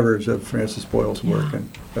admirers of Francis Boyle's work, and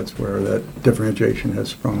that's where that differentiation has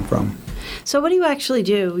sprung from. So what do you actually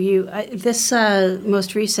do? This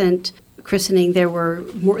most recent christening,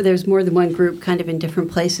 there's more than one group kind of in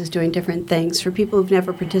different places doing different things. For people who've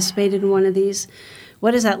never participated in one of these,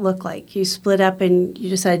 what does that look like? You split up and you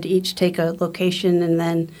decide to each take a location and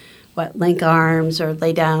then, link arms or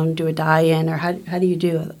lay down, do a die-in, or how do you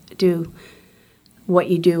do what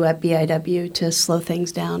you do at BIW to slow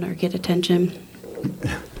things down or get attention?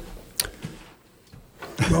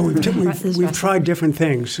 Well, we've tried different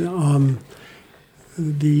things.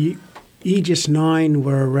 The Aegis 9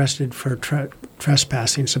 were arrested for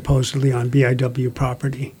trespassing, supposedly on BIW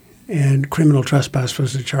property, and criminal trespass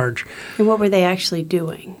was the charge. And what were they actually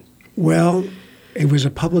doing? Well, it was a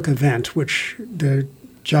public event, which the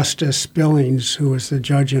Justice Billings, who was the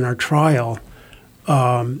judge in our trial,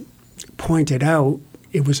 pointed out.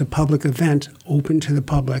 It was a public event open to the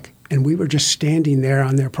public, and we were just standing there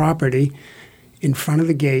on their property in front of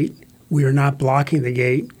the gate. We were not blocking the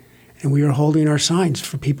gate, and we were holding our signs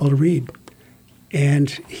for people to read. And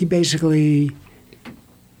he basically,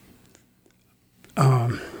 I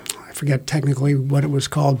forget technically what it was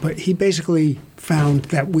called, but he basically found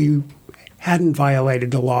that we hadn't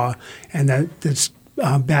violated the law and that the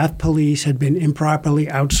Bath police had been improperly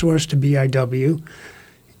outsourced to BIW,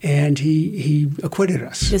 and he acquitted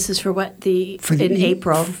us. This is for what, in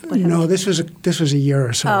April? No, this was a year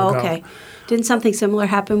or so ago. Oh, okay. Didn't something similar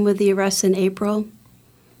happen with the arrests in April?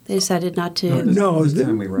 They decided not to. No, this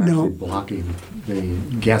time we were actually blocking the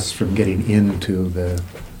guests from getting into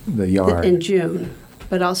the yard. In June,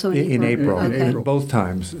 but also in April. In April. Okay. Both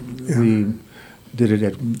times we did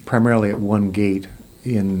it primarily at one gate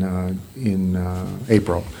in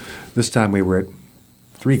April. This time we were at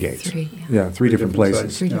 3 gates. Three different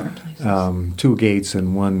places. 3 different places. 2 gates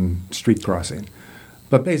and 1 street crossing.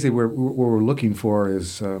 But basically, what we're looking for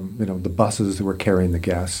is the buses that were carrying the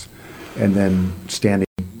guests, and then standing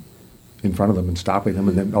in front of them and stopping them,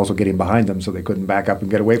 and then also getting behind them so they couldn't back up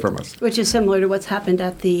and get away from us. Which is similar to what's happened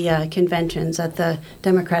at the conventions, at the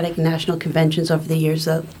Democratic and National conventions over the years,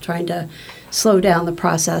 trying to slow down the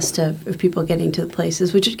process of people getting to the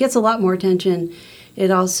places, which gets a lot more attention.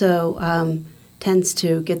 It also tends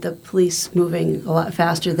to get the police moving a lot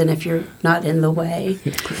faster than if you're not in the way.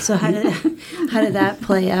 So how did that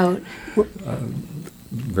play out?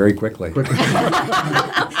 Very quickly. Like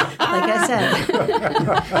I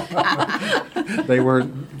said. They were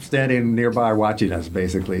standing nearby watching us,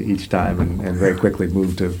 basically, each time, and very quickly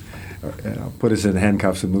moved to put us in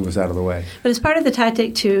handcuffs and move us out of the way. But it's part of the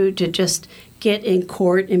tactic to just get in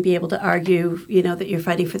court and be able to argue, that you're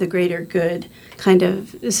fighting for the greater good kind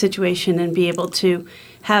of situation, and be able to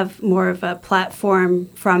have more of a platform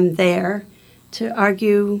from there to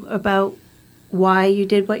argue about why you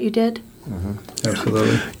did what you did.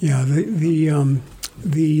 Absolutely. Yeah,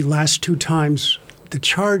 the last 2 times, the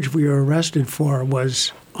charge we were arrested for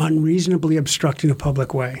was unreasonably obstructing a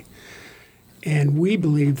public way. And we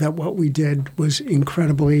believe that what we did was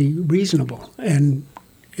incredibly reasonable. And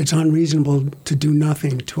it's unreasonable to do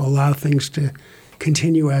nothing, to allow things to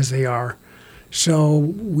continue as they are. So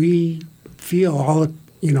we feel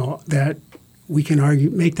that we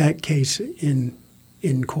can make that case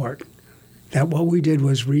in court, that what we did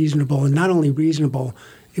was reasonable, and not only reasonable,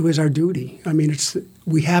 it was our duty. I mean,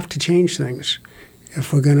 we have to change things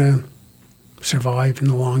if we're going to survive in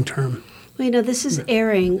the long term. Well, this is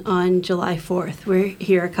airing on July 4th. We're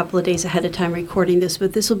here a couple of days ahead of time recording this,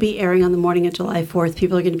 but this will be airing on the morning of July 4th.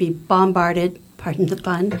 People are going to be bombarded, pardon the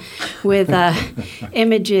pun, with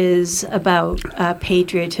images about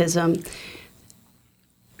patriotism.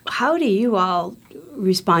 How do you all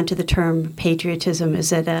respond to the term patriotism?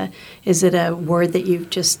 Is it a word that you've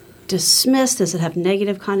just dismissed? Does it have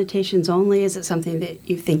negative connotations only? Is it something that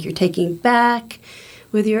you think you're taking back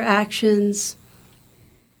with your actions?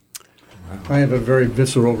 I have a very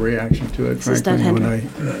visceral reaction to it, frankly, when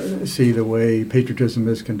I see the way patriotism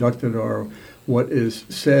is conducted or what is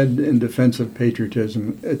said in defense of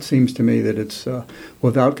patriotism. It seems to me that it's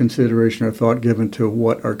without consideration or thought given to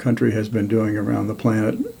what our country has been doing around the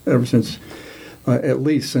planet ever since, at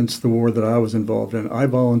least since the war that I was involved in. I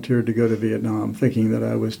volunteered to go to Vietnam thinking that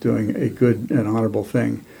I was doing a good and honorable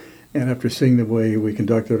thing. And after seeing the way we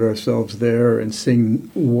conducted ourselves there and seeing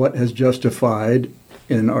what has justified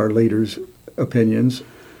in our leaders' opinions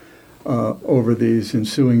over these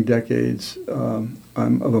ensuing decades,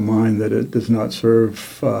 I'm of a mind that it does not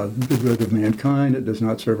serve the good of mankind, it does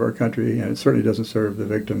not serve our country, and it certainly doesn't serve the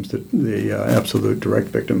victims, the absolute direct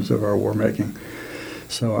victims of our war making.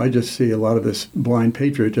 So I just see a lot of this blind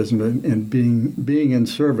patriotism and being in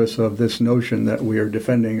service of this notion that we are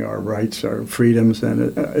defending our rights, our freedoms,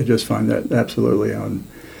 and I just find that absolutely on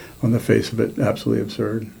the face of it, absolutely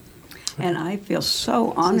absurd. And I feel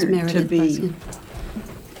so honored to be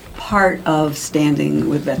part of standing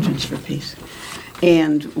with Veterans for Peace,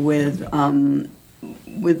 and with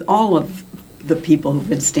all of the people who've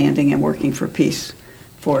been standing and working for peace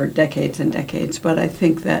for decades and decades. But I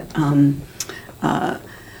think that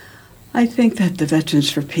the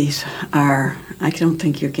Veterans for Peace I don't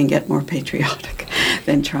think you can get more patriotic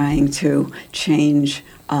than trying to change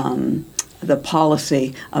the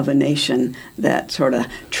policy of a nation that sort of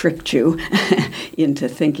tricked you into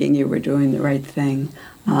thinking you were doing the right thing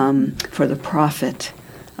for the profit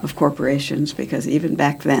of corporations, because even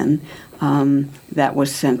back then that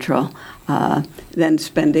was central. Then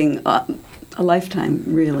spending a lifetime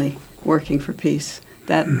really working for peace.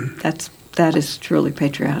 That is truly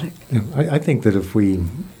patriotic. Yeah, I think that if we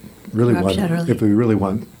really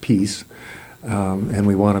want peace, and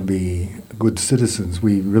we want to be good citizens,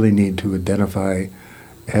 we really need to identify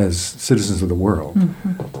as citizens of the world.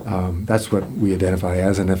 Mm-hmm. That's what we identify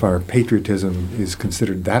as, and if our patriotism is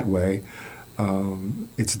considered that way,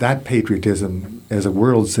 it's that patriotism as a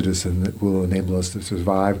world citizen that will enable us to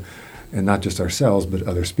survive, and not just ourselves, but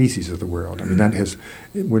other species of the world. I mean,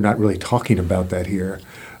 we're not really talking about that here,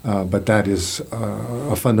 but that is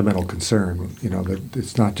a fundamental concern. You know, that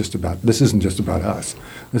this isn't just about us.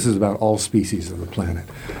 This is about all species of the planet,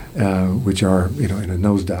 which are, you know, in a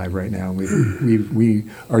nosedive right now. We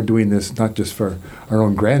are doing this not just for our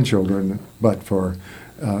own grandchildren, but for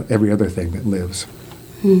every other thing that lives.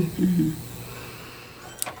 Mm-hmm.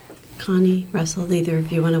 Connie, Russell, either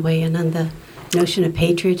of you want to weigh in on the notion of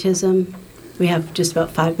patriotism? We have just about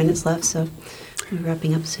 5 minutes left, so we're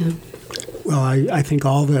wrapping up soon. Well, I think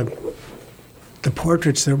all the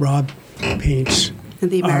portraits that Rob paints And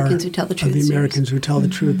the Americans Who Tell the Truth. The Americans Who Tell the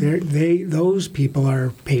Truth. Those people are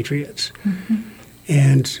patriots,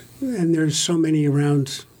 and there's so many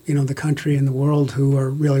around, you know, the country and the world who are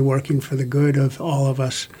really working for the good of all of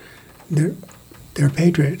us. They're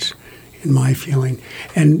patriots, in my feeling.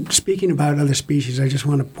 And speaking about other species, I just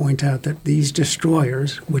want to point out that these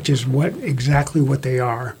destroyers, which is exactly what they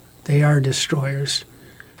are destroyers.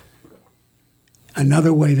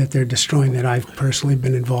 Another way that they're destroying that I've personally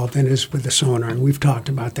been involved in is with the sonar, and we've talked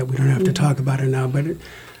about that. We don't have to talk about it now, but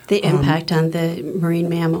the impact on the marine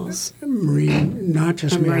mammals, not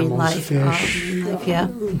just marine mammals, life, fish,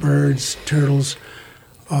 birds, turtles.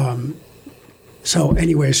 So,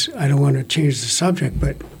 anyways, I don't want to change the subject,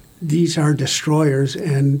 but these are destroyers,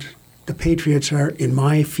 and the patriots are, in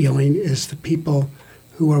my feeling, is the people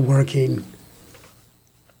who are working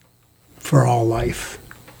for all life,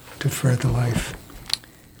 to further life.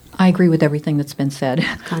 I agree with everything that's been said.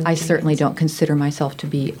 I Jenkins. certainly don't consider myself to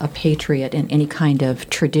be a patriot in any kind of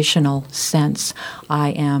traditional sense. I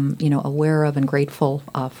am, aware of and grateful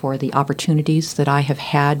for the opportunities that I have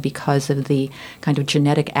had because of the kind of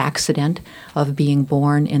genetic accident of being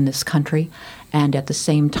born in this country. And at the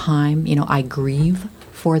same time, I grieve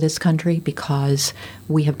for this country because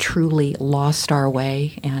we have truly lost our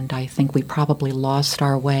way, and I think we probably lost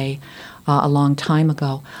our way a long time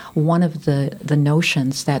ago. One of the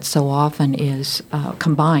notions that so often is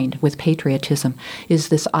combined with patriotism is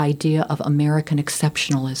this idea of American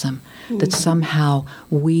exceptionalism, that somehow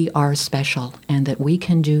we are special and that we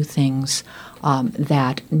can do things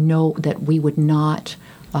that we would not.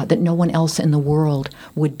 That no one else in the world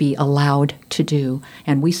would be allowed to do,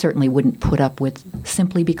 and we certainly wouldn't put up with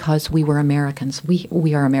simply because we were Americans.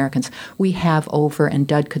 We are Americans. We have over, and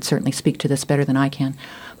Dud could certainly speak to this better than I can,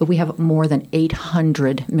 but we have more than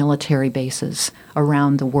 800 military bases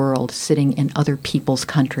around the world sitting in other people's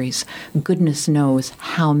countries. Goodness knows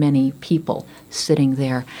how many people sitting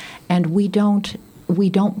there, and we don't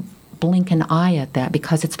blink an eye at that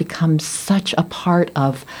because it's become such a part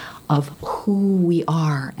of who we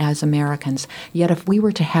are as Americans. Yet if we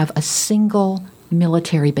were to have a single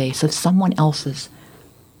military base of someone else's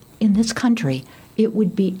in this country, it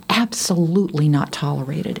would be absolutely not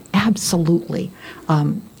tolerated. Absolutely.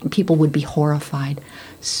 People would be horrified.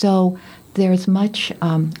 So there's much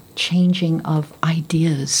changing of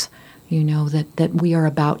ideas, that we are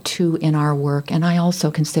about to in our work. And I also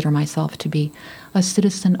consider myself to be a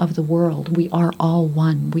citizen of the world. We are all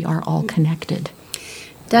one. We are all connected.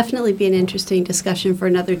 Definitely be an interesting discussion for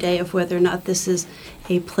another day of whether or not this is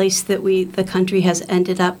a place that the country has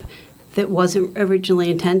ended up that wasn't originally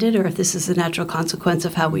intended, or if this is a natural consequence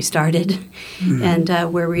of how we started and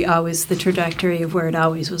the trajectory of where it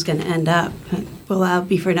always was going to end up. Well, that'll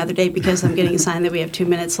be for another day because I'm getting a sign that we have 2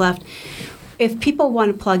 minutes left. If people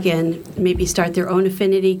want to plug in, maybe start their own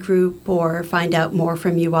affinity group or find out more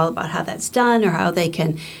from you all about how that's done or how they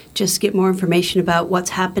can just get more information about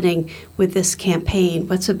what's happening with this campaign,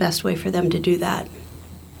 what's the best way for them to do that?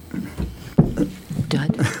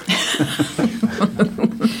 Dud?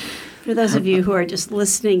 For those of you who are just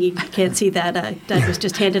listening, you can't see that Dud was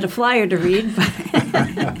just handed a flyer to read.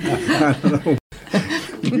 I don't know.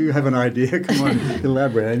 Do you have an idea? Come on,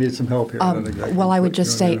 elaborate. I need some help here. I would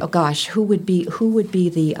just say, who would be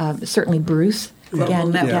the certainly Bruce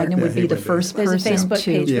Again, Network. Gagnon would he be the would be. first There's a person Facebook to.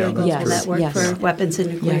 page for the Global Yes, Network yes. for weapons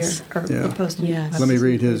and nuclear, Yes. or Yeah. proposed Yes. Let me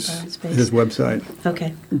read weapons his and nuclear his power in website. space.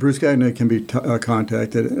 Okay. Bruce Gagnon can be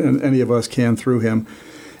contacted, and any of us can through him,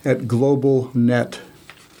 at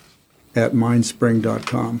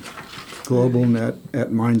globalnet@mindspring.com.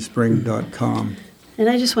 globalnet@mindspring.com. And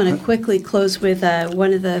I just want to quickly close with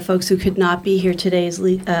one of the folks who could not be here today is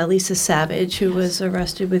Lisa Savage, who was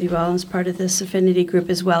arrested with you all as part of this affinity group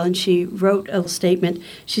as well. And she wrote a statement.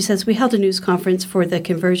 She says, "We held a news conference for the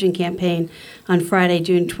conversion campaign on Friday,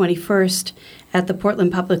 June 21st at the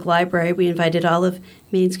Portland Public Library. We invited all of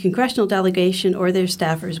Maine's congressional delegation or their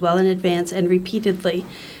staffers well in advance and repeatedly.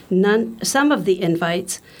 Some of the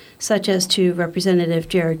invites, such as to Representative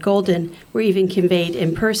Jared Golden, were even conveyed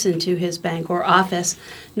in person to his Bangor office.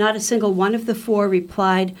 Not a single one of the four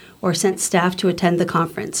replied or sent staff to attend the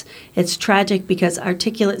conference. It's tragic because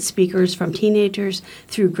articulate speakers from teenagers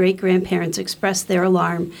through great-grandparents expressed their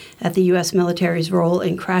alarm at the U.S. military's role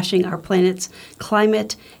in crashing our planet's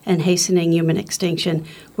climate and hastening human extinction.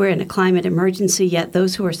 We're in a climate emergency, yet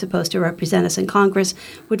those who are supposed to represent us in Congress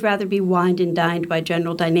would rather be wined and dined by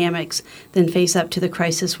General Dynamics than face up to the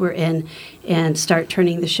crisis we're in and start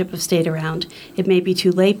turning the ship of state around. It may be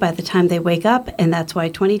too late by the time they wake up, and that's why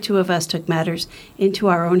 22 of us took matters into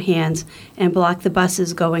our own hands and blocked the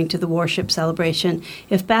buses going to the warship celebration.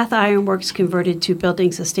 If Bath Iron Works converted to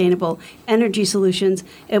building sustainable energy solutions,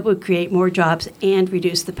 it would create more jobs and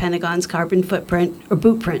reduce the Pentagon's carbon footprint, or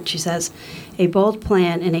bootprint," she says. "A bold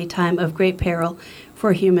plan in a time of great peril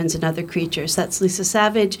for humans and other creatures." That's Lisa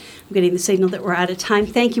Savage. I'm getting the signal that we're out of time.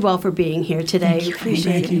 Thank you all for being here today. Thank you.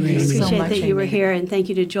 Appreciate Thank you, Amy. appreciate So much, that you were Amy. here, and thank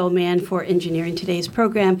you to Joel Mann for engineering today's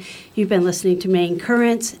program. You've been listening to Maine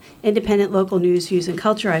Currents, independent local news, views, and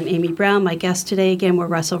culture. I'm Amy Brown. My guests today again were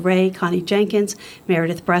Russell Ray, Connie Jenkins,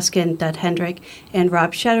 Meredith Breskin, Dud Hendrick, and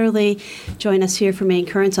Rob Shetterly. Join us here for Maine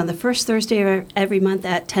Currents on the first Thursday of every month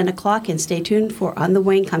at 10 o'clock, and stay tuned for On the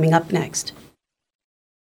Wing coming up next.